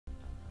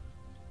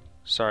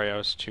Sorry, I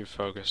was too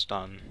focused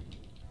on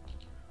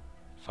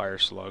fire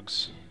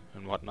slugs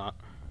and whatnot.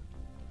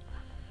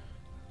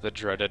 The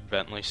dreaded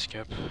Bentley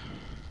Skip.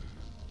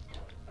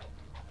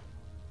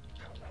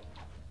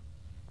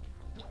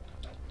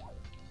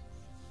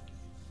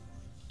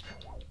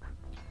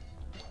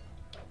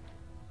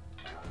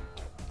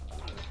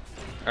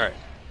 Alright.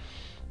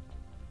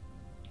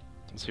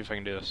 Let's see if I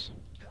can do this.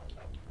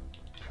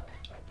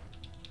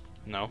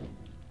 No.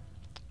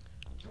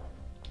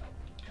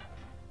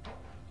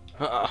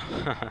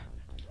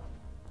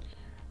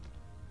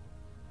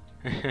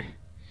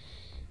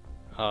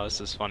 Oh,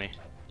 this is funny.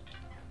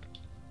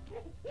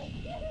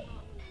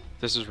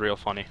 This is real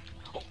funny.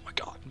 Oh my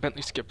god,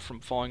 Bentley Skip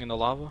from falling in the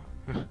lava?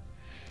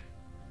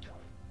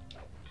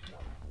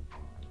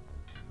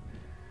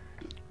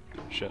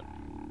 Shit.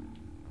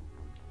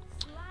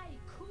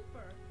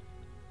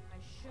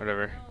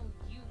 Whatever.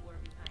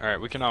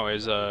 Alright, we can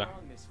always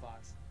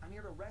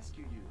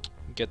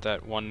get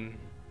that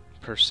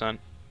 1%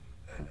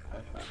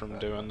 from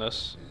doing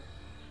this,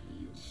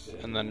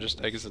 and then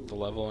just exit the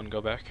level and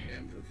go back.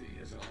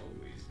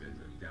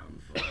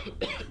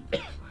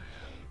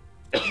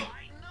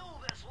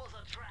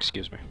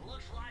 Excuse me.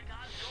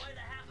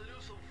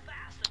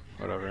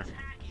 Whatever.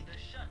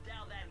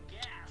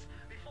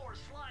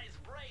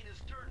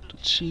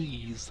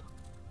 Cheese.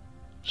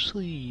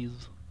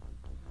 Cheese.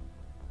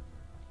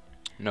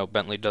 No,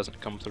 Bentley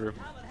doesn't come through.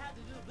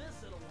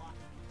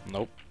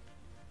 Nope.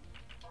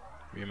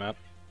 Remap.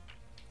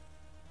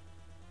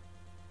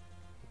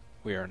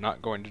 We are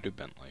not going to do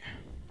Bentley.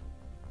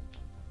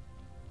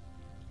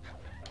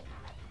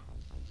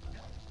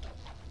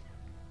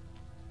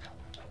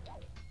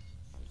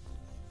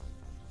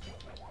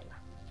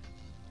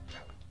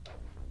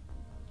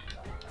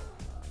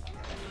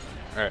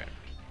 Alright.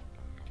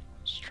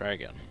 Let's try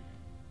again.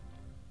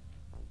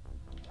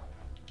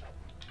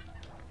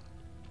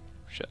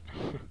 Shit.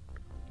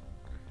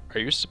 Are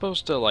you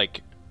supposed to,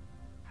 like,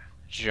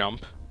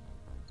 jump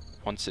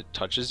once it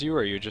touches you, or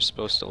are you just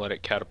supposed to let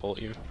it catapult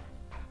you?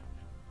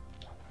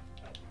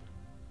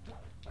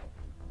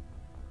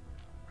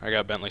 I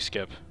got Bentley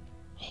Skip.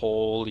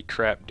 Holy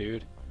crap,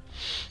 dude.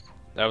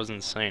 That was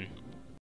insane.